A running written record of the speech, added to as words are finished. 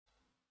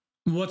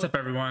What's up,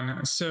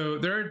 everyone? So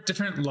there are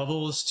different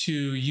levels to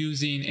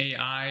using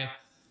AI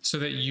so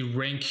that you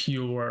rank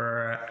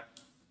your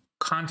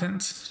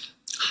content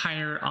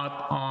higher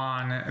up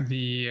on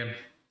the,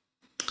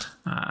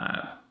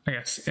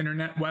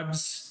 internet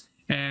webs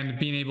and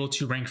being able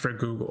to rank for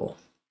Google.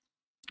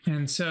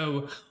 And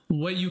so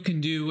what you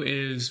can do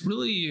is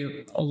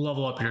really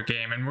level up your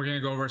game. And we're going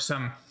to go over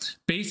some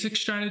basic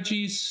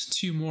strategies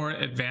to more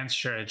advanced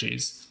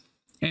strategies.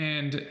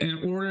 And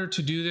in order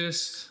to do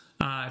this,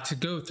 to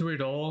go through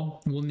it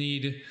all, we'll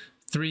need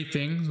three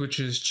things, which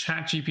is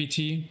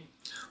Chatgpt.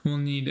 We'll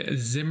need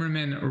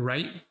Zimmerman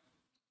Write,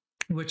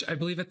 which I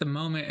believe at the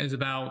moment is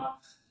about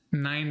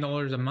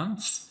 $9 a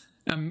month.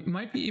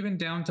 Might be even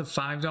down to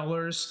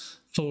 $5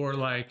 for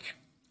like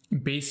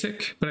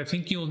basic, but I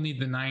think you'll need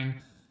the $9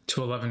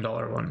 to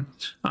 $11 one.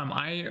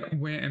 I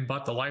went and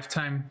bought the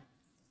lifetime.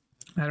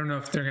 I don't know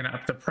if they're going to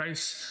up the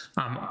price.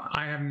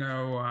 I have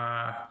no,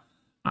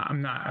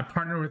 I'm not a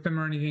partner with them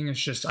or anything. It's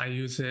just I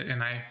use it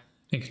and I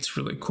think it's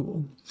really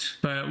cool.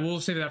 But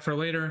we'll save that for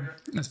later.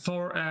 As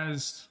far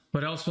as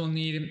what else we'll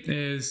need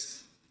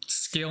is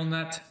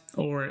ScaleNet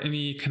or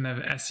any kind of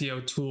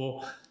SEO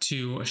tool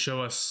to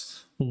show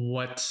us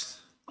what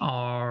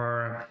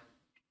our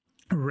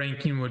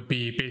ranking would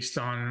be based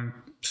on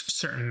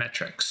certain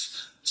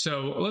metrics.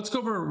 So let's go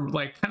over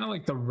kind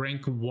of the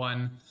rank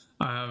one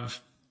of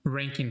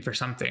ranking for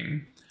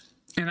something.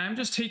 And I'm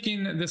just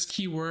taking this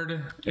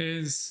keyword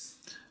is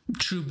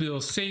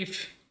WEBULL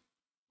safe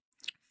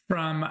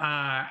from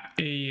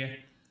a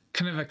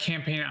kind of a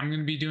campaign I'm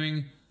going to be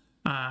doing.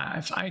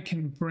 If I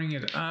can bring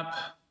it up.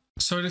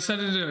 So I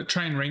decided to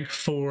try and rank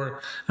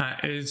for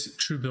is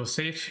WEBULL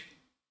safe.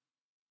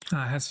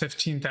 Has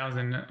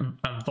 15,000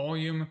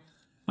 volume.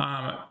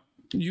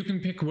 You can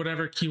pick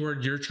whatever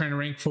keyword you're trying to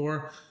rank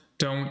for.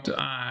 Don't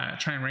try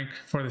and rank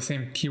for the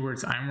same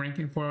keywords I'm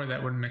ranking for.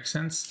 That wouldn't make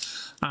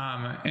sense.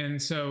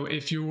 And so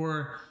if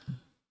you're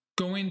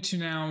going to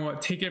now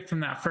take it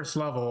from that first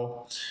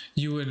level,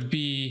 you would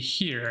be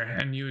here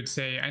and you would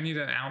say, I need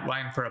an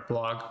outline for a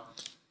blog.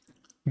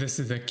 This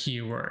is a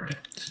keyword.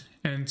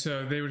 And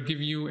so they would give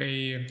you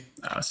a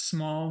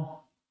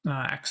small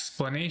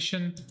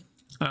explanation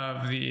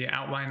of the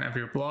outline of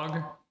your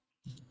blog.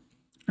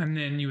 And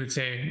then you would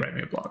say, write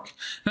me a blog.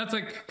 That's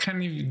like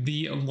kind of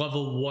the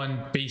level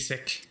one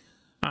basic.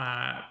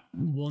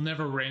 We'll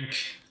never rank.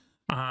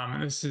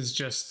 This is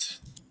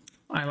just,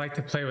 I like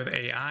to play with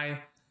AI,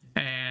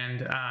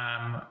 and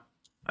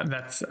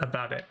that's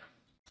about it.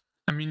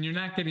 I mean, you're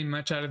not getting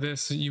much out of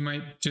this. You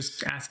might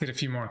just ask it a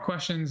few more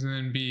questions and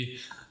then be,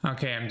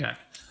 okay, I'm done.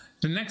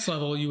 The next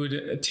level, you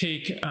would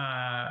take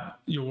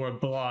your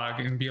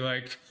blog and be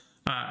like,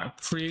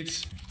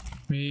 create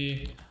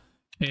me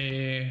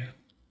a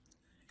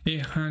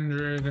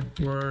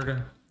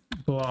 100-word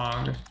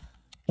blog,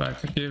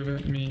 but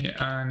give me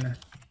an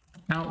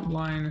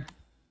outline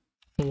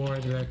for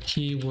the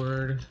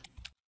keyword.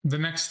 The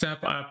next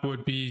step up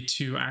would be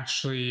to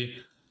actually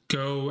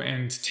go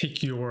and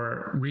take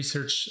your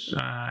research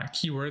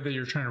keyword that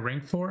you're trying to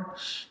rank for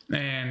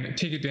and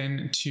take it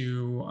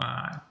into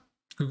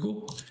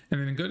Google,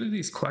 and then go to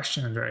these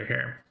questions right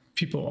here.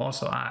 People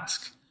also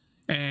ask,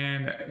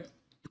 and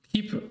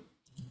keep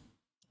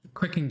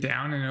clicking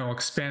down and it'll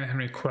expand how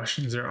many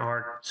questions there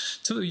are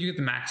until you get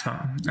the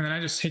maximum. And then I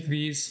just take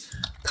these,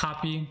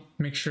 copy,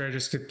 make sure I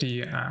just get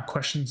the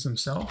questions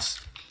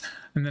themselves.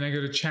 And then I go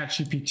to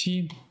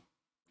Chatgpt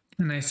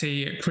and I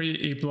say,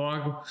 create a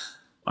blog.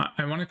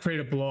 I want to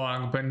create a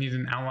blog, but need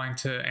an outline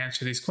to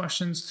answer these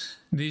questions.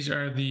 These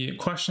are the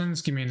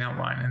questions, give me an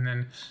outline. And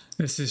then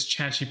this is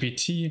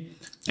Chatgpt.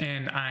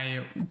 And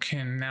I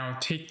can now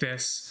take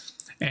this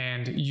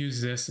and use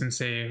this and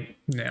say,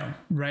 no,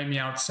 write me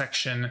out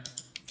section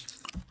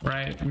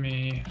 1.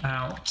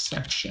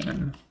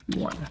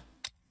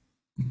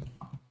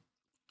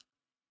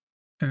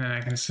 And then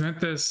I can submit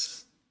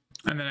this,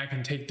 and then I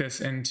can take this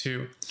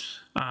into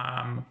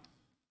a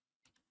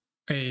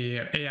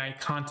AI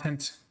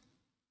content,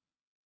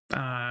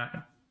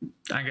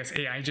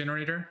 AI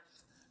generator,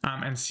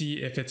 and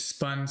see if it's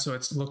spun so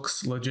it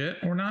looks legit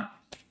or not.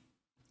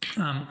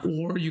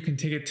 Or you can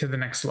take it to the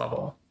next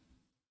level.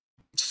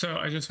 So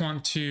I just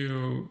want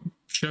to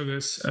show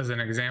this as an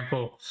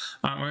example.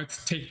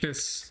 Let's take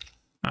this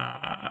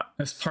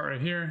part right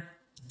here,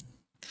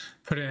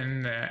 put it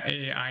in the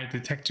AI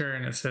detector,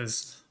 and it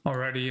says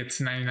already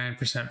it's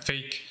 99%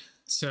 fake.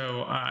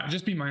 So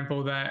just be mindful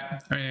of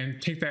that. I mean,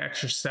 take the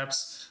extra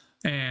steps,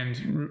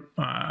 and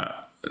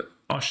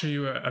I'll show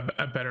you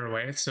a better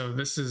way. So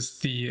this is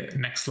the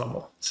next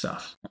level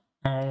stuff.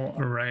 All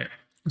right.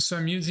 So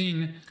I'm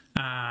using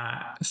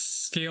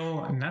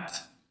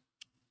ScaleNet.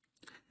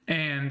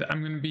 And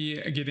I'm going to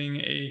be getting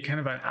a kind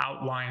of an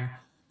outline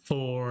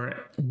for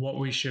what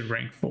we should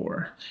rank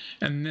for.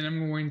 And then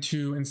I'm going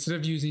to, instead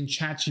of using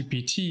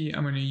Chatgpt,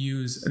 I'm going to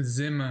use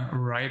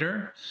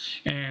ZimWriter.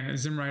 And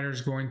ZimWriter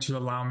is going to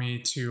allow me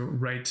to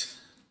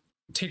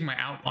take my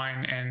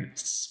outline and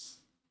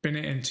spin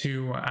it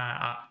into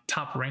a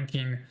top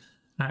ranking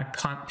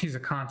piece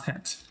of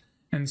content.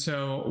 And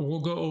so we'll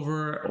go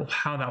over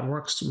how that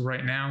works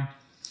right now.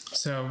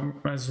 So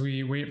as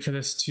we wait for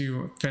this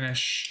to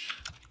finish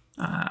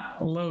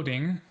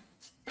loading,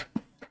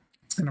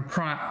 it's going to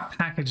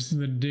package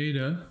the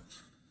data.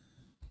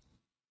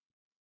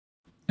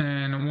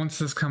 And once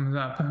this comes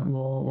up,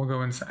 we'll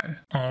go inside.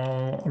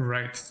 All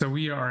right, so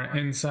we are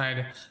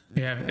inside.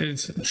 We have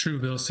is true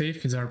bill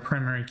safe is our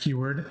primary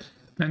keyword.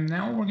 And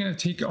now we're going to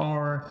take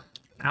our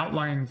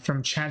outline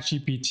from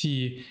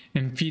Chatgpt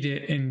and feed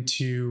it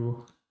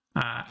into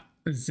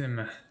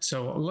Zim.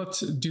 So let's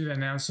do that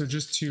now. So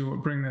just to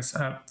bring this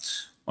up,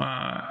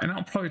 and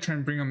I'll probably try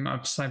and bring them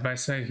up side by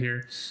side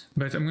here,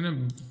 but I'm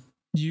going to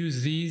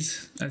use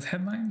these as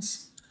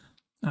headlines,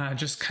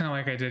 just kind of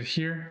like I did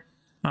here.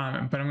 But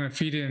I'm going to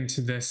feed it into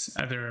this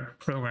other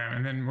program,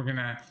 and then we're going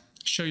to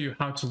show you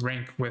how to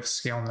rank with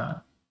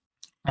ScaleNut.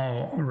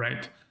 All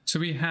right, so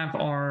we have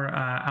our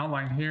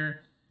outline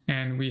here,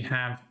 and we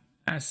have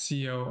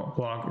SEO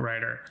blog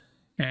writer.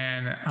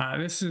 And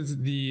this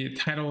is the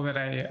title that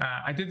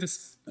I did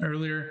this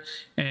earlier,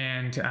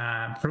 and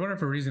for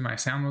whatever reason my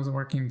sound wasn't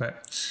working,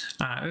 but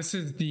this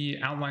is the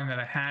outline that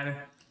I had.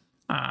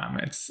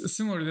 It's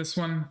similar to this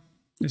one.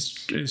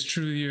 Is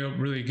truly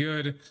really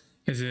good.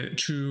 Is it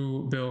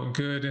true bill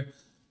good?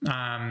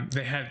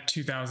 They had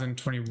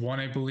 2021,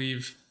 I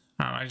believe.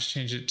 I just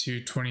changed it to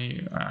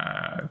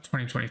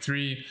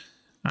 2023.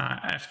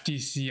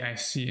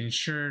 FDIC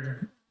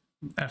insured.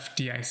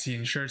 FDIC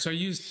insured. So I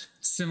used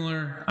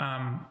similar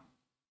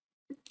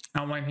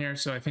outline here.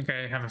 So I think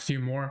I have a few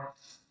more.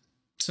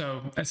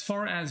 So as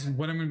far as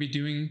what I'm going to be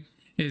doing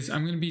is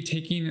I'm going to be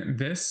taking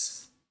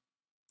this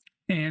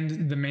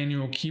and the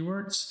manual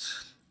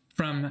keywords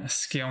from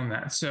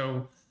ScaleNut.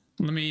 So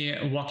let me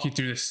walk you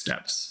through the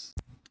steps.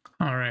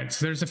 All right,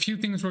 so there's a few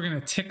things we're going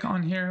to tick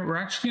on here. We're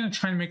actually going to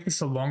try and make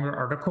this a longer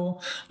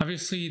article.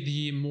 Obviously,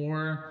 the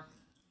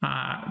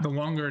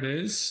longer it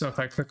is. So if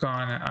I click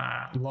on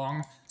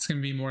long, it's going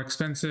to be more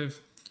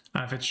expensive.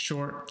 If it's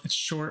short, it's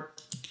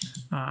short.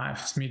 If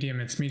it's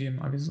medium,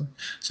 obviously.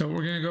 So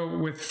we're going to go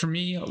with, for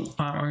me, I'm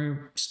going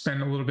to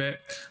spend a little bit.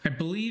 I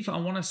believe, I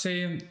want to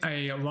say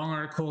a long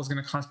article is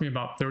going to cost me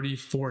about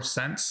 34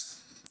 cents.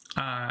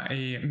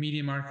 A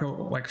medium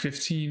article like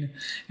 15,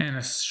 and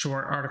a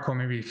short article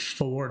maybe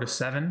 4 to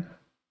 7.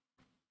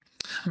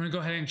 I'm going to go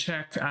ahead and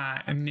check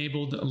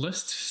enabled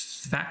list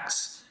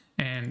facts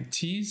and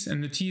tease,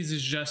 and the tease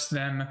is just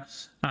them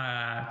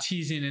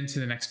teasing into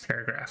the next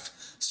paragraph.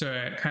 So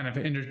it kind of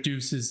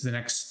introduces the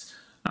next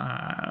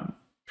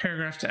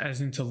paragraph as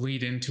in to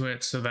lead into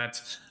it, so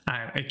that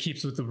it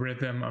keeps with the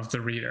rhythm of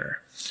the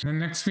reader. And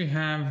next we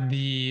have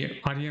the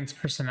audience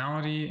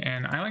personality,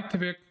 and I like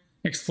to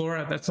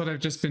explore. That's what I've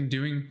just been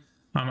doing.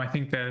 I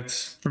think that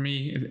for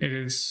me, it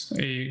is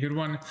a good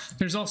one.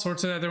 There's all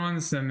sorts of other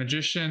ones, the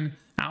magician,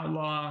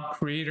 outlaw,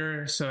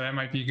 creator. So that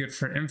might be good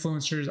for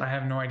influencers. I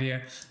have no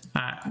idea.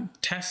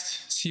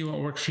 Test, see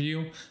what works for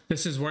you.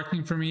 This is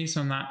working for me,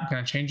 so I'm not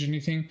going to change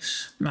anything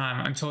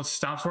until it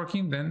stops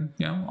working. Then,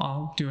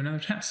 I'll do another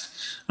test.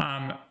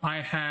 I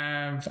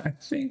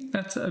think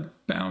that's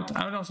about,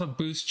 I would also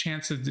boost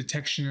chance of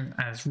detection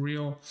as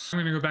real. I'm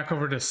going to go back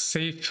over to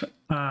safe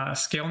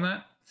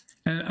ScaleNut.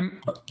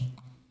 And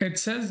it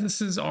says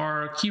this is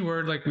our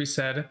keyword, like we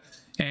said,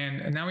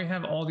 and now we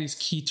have all these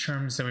key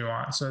terms that we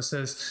want. So it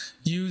says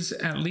use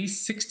at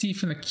least 60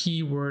 from the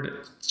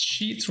keyword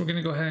sheets. We're going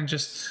to go ahead and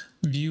just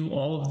view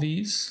all of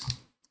these,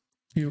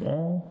 view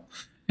all,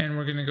 and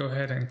we're going to go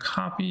ahead and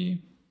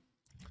copy,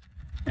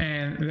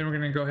 and then we're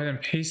going to go ahead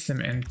and paste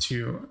them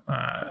into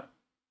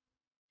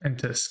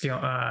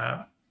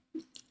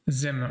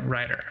Zim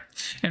Writer.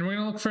 And we're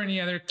going to look for any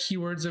other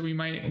keywords that we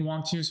might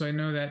want to. So I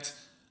know that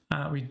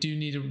we do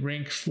need to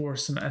rank for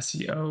some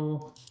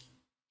SEO.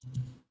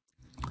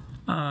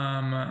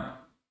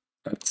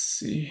 Let's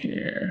see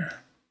here.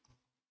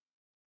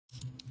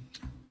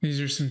 These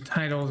are some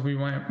titles we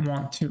might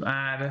want to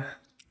add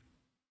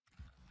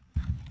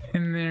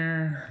in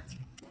there,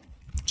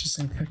 just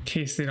in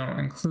case they don't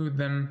include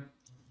them.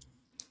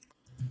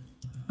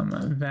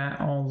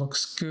 That all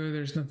looks good.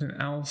 There's nothing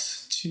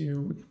else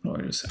to, we can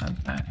probably just add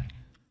that.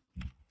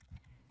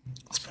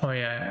 It's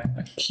probably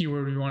a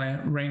keyword we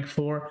want to rank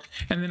for.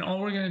 And then all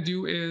we're going to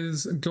do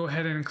is go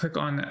ahead and click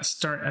on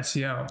Start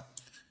SEO.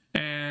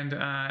 And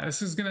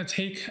this is going to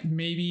take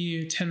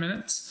maybe 10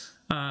 minutes.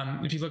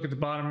 If you look at the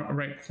bottom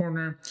right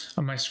corner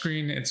of my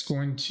screen, it's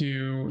going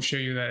to show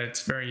you that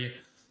it's very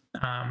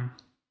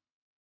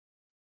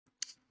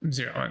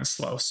zero and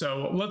slow.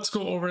 So let's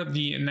go over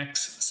the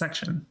next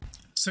section.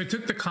 So I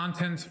took the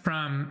content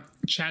from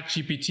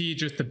Chatgpt,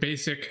 just the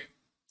basic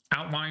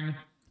outline,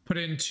 put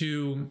it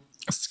into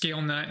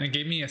ScaleNut, and it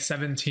gave me a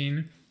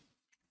 17,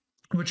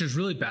 which is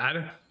really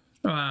bad.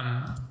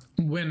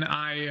 When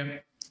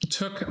I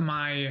took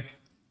my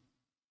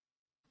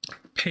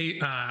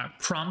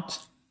prompt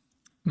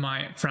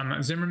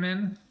from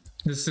Zimmerman,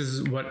 this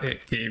is what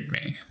it gave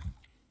me.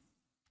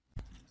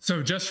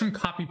 So just from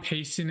copy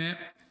pasting it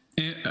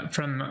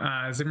from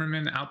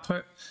Zimmerman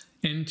output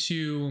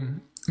into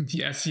the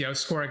SEO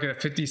score, I get a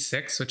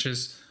 56, which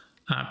is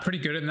pretty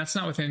good, and that's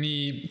not with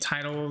any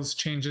titles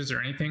changes or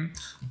anything.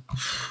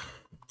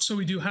 So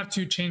we do have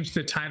to change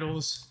the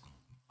titles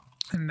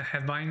and the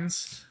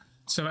headlines.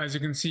 So as you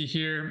can see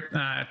here,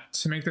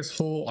 to make this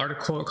whole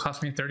article, it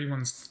cost me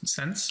 31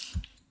 cents.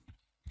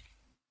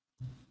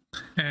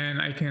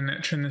 And I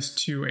can turn this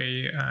to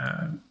a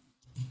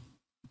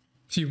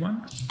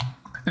T1.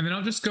 And then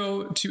I'll just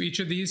go to each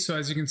of these. So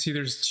as you can see,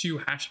 there's 2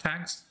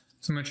 hashtags.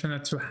 So I'm going to turn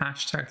that to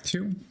hashtag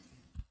 2.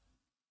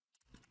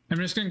 I'm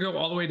just going to go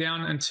all the way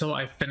down until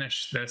I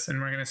finish this, and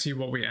we're going to see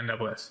what we end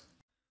up with.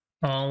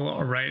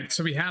 All right,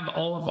 so we have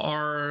all of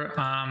our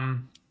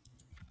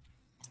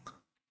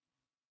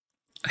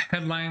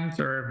headlines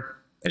or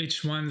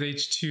H1s,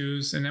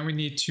 H2s, and then we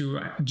need to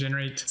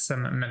generate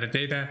some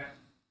metadata.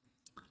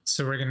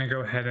 So we're going to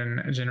go ahead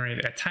and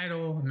generate a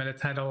title, a meta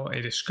title,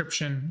 a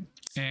description,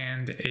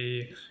 and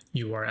a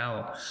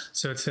URL.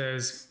 So it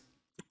says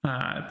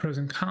pros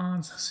and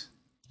cons.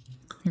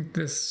 I think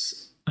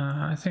this,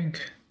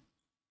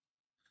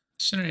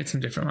 generate some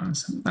different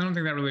ones. I don't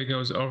think that really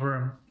goes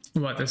over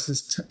what this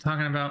is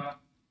talking about.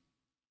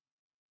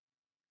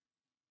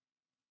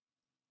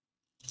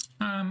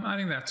 I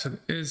think that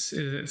is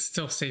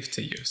still safe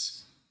to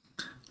use.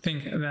 I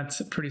think that's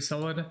pretty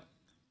solid.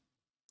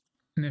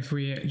 And if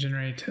we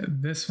generate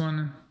this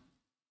one,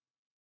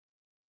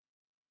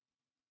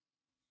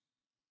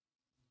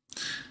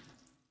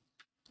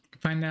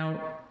 find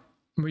out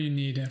what you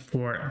need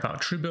for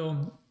about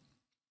Truebill.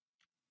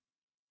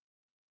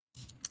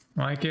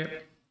 Like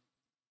it.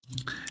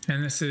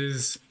 And this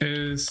is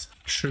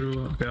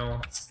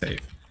Truebill safe?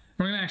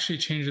 We're going to actually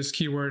change this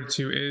keyword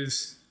to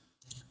is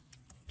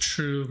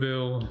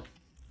Truebill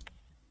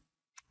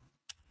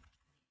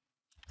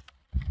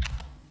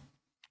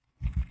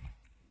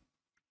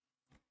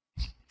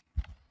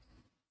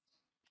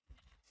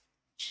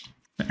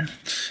there.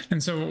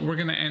 And so we're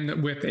going to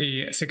end with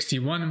a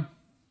 61.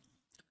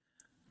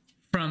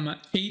 From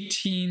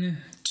 18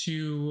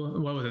 to,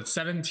 what was it,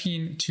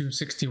 17 to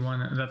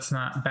 61, that's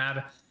not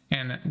bad.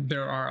 And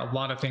there are a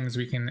lot of things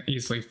we can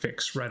easily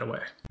fix right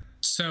away.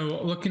 So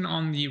looking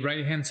on the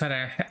right-hand side,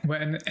 I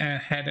went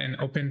ahead and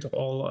opened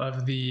all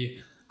of the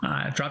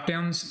drop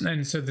downs.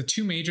 And so the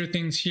 2 major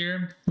things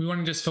here, we want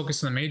to just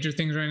focus on the major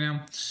things right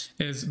now,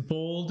 is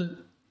bold,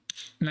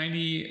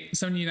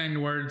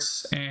 79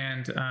 words,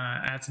 and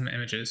add some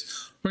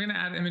images. We're going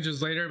to add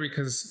images later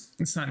because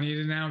it's not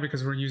needed now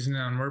because we're using it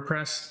on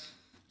WordPress.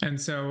 And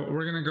so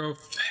we're going to go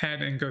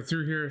ahead and go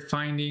through here,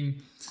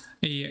 finding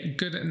a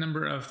good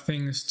number of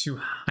things to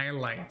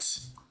highlight.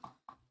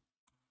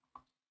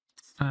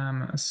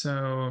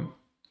 So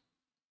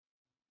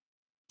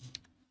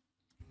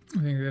I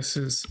think this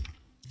is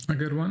a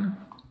good one.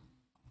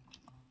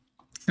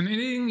 And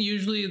anything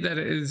usually that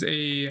is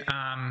a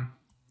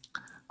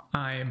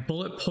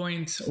bullet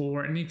point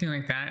or anything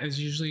like that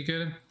is usually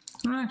good.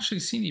 I don't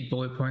actually see any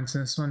bullet points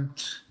in this one.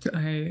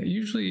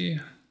 I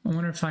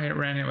wonder if I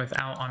ran it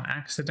without on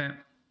accident,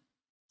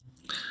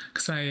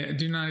 because I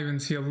do not even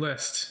see a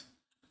list.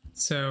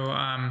 So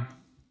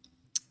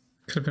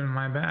could have been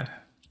my bad.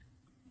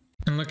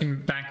 And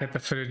looking back at the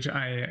footage,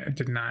 I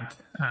did not.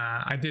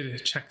 I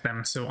did check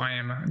them, so I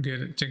am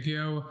good to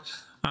go.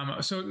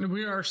 So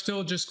we are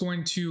still just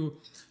going to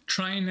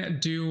try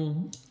and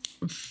do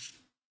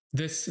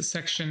this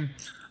section.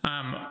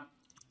 I'm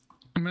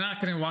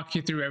not going to walk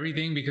you through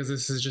everything because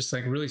this is just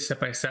like really step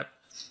by step,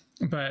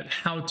 but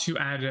how to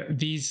add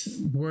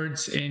these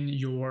words in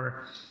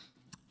your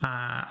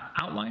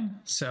outline.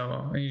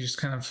 So you just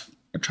kind of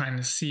trying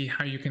to see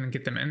how you can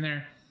get them in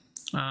there.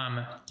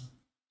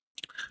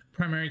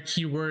 Primary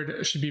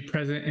keyword should be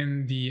present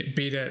in the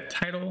beta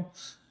title,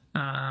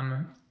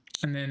 and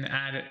then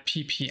add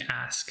pp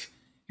ask,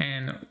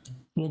 and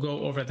we'll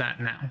go over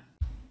that now.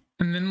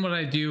 And then what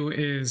I do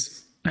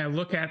is I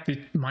look at the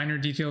minor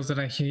details that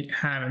I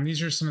have, and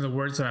these are some of the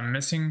words that I'm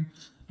missing.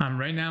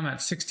 Right now I'm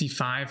at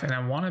 65 and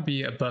I want to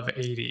be above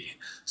 80.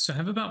 So I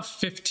have about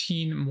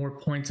 15 more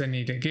points I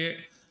need to get.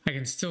 I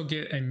can still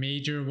get a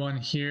major one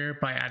here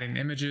by adding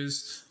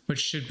images, which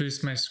should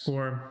boost my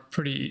score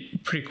pretty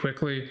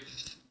quickly.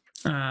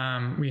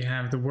 We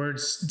have the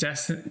words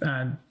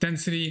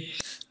density.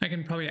 I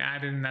can probably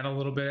add in that a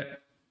little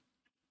bit.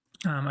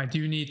 I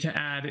do need to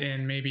add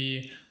in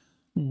maybe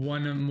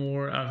one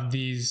more of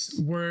these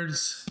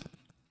words.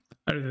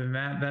 Other than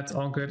that, that's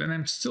all good. And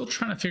I'm still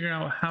trying to figure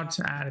out how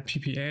to add a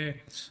PPA.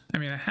 I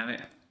mean, I have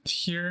it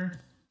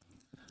here.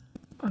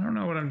 I don't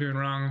know what I'm doing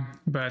wrong,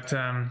 but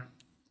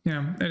you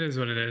know, it is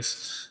what it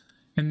is.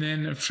 And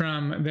then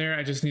from there,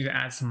 I just need to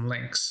add some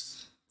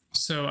links.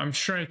 So I'm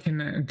sure I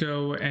can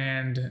go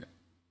and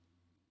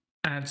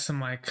add some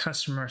like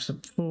customer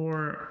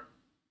support,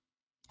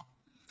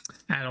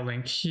 add a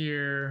link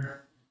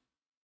here,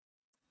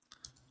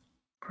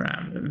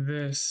 grab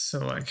this.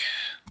 So like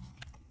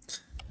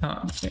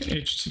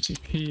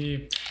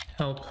http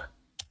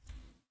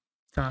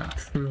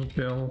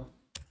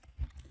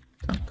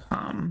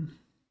help.truebill.com,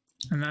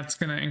 and that's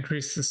going to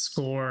increase the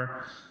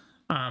score.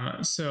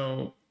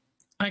 So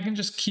I can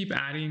just keep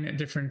adding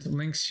different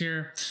links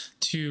here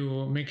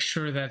to make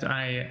sure that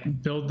I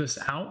build this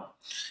out.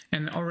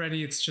 And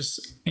already it's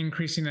just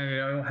increasing, and I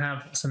don't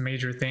have some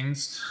major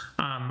things.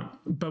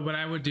 But what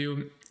I would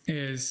do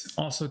is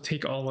also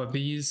take all of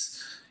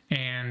these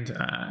and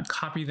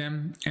copy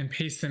them and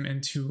paste them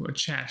into a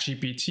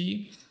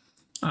Chatgpt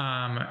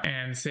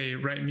and say,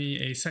 write me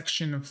a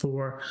section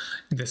for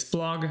this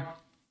blog,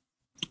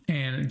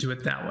 and do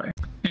it that way.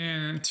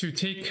 And to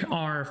take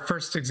our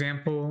first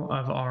example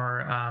of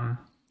our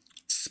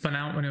spun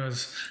out when it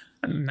was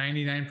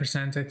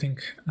 99%, I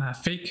think,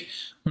 fake,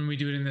 when we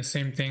do it in the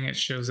same thing, it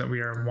shows that we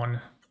are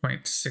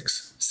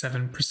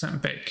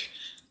 1.67% fake.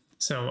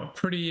 So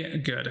pretty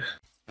good.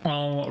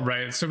 All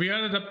right, so we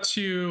got it up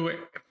to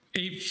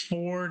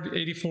 84.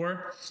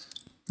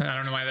 I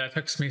don't know why that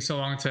took me so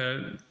long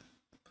to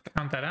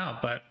count that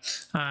out, but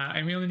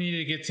and we only needed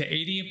to get to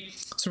 80.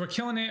 So we're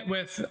killing it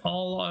with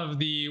all of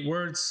the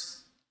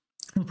words.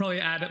 We'll probably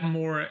add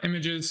more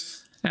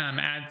images,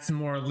 add some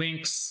more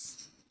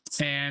links,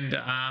 and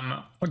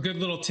a good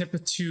little tip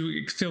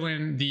to fill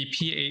in the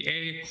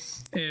PAA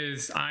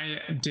is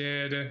I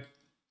did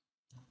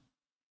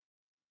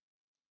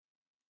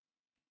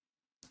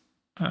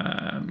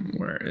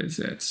where is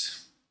it?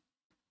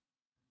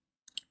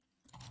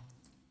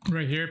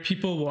 Right here,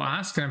 people will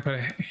ask, and I put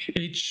a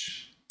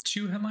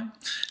H2 headline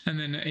and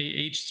then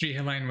a H3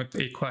 headline with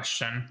a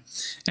question.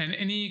 And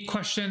any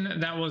question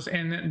that was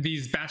in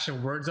these batch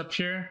of words up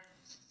here,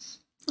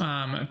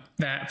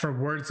 that for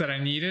words that I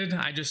needed,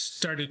 I just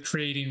started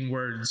creating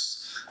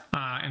words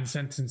and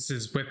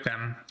sentences with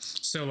them.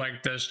 So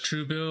like, does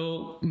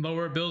Truebill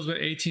lower bills with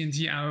AT&T,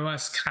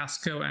 iOS,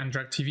 Costco, and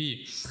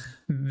DirecTV?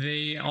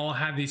 They all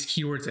have these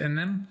keywords in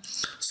them.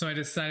 So I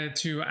decided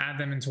to add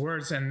them into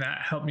words, and that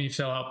helped me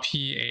fill out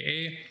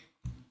PAA.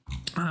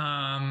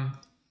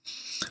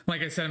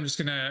 Like I said, I'm just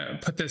gonna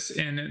put this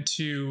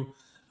into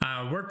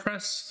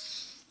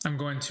WordPress. I'm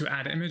going to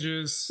add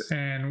images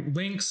and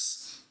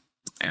links,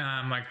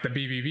 like the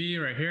BBB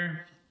right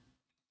here.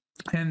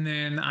 And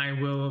then I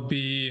will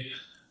be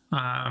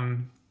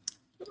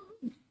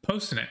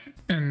posting it.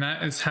 And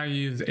that is how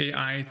you use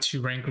AI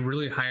to rank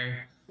really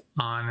high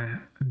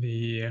on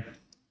the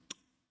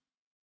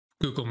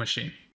Google machine.